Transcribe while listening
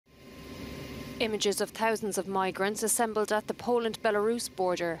Images of thousands of migrants assembled at the Poland-Belarus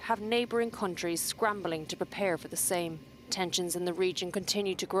border have neighbouring countries scrambling to prepare for the same. Tensions in the region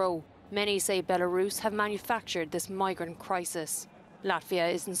continue to grow. Many say Belarus have manufactured this migrant crisis.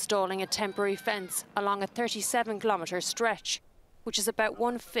 Latvia is installing a temporary fence along a 37-kilometre stretch, which is about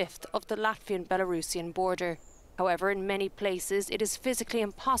 1/5 of the Latvian-Belarusian border. However, in many places it is physically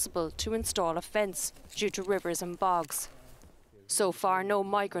impossible to install a fence due to rivers and bogs. So far, no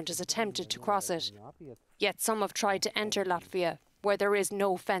migrant has attempted to cross it. Yet some have tried to enter Latvia, where there is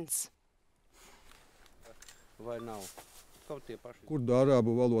no fence.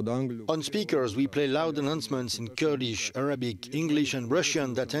 On speakers, we play loud announcements in Kurdish, Arabic, English and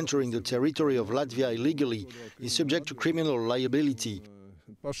Russian that entering the territory of Latvia illegally is subject to criminal liability.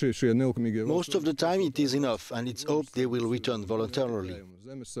 Most of the time it is enough, and it's hoped they will return voluntarily.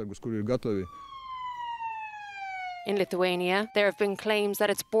 In Lithuania, there have been claims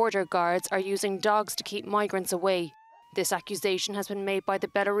that its border guards are using dogs to keep migrants away. This accusation has been made by the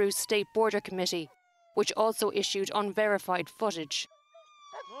Belarus State Border Committee, which also issued unverified footage.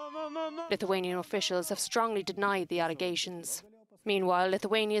 Lithuanian officials have strongly denied the allegations. Meanwhile,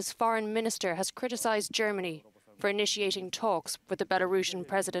 Lithuania's foreign minister has criticised Germany for initiating talks with the Belarusian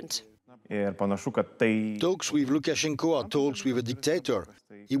president. Talks with Lukashenko are talks with a dictator.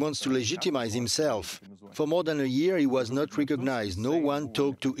 He wants to legitimize himself. For more than a year he was not recognized. No one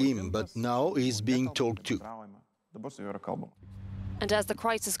talked to him, but now he is being talked to. And as the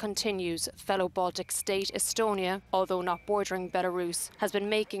crisis continues, fellow Baltic state Estonia, although not bordering Belarus, has been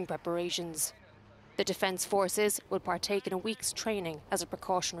making preparations. The defence forces will partake in a week's training as a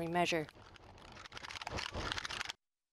precautionary measure.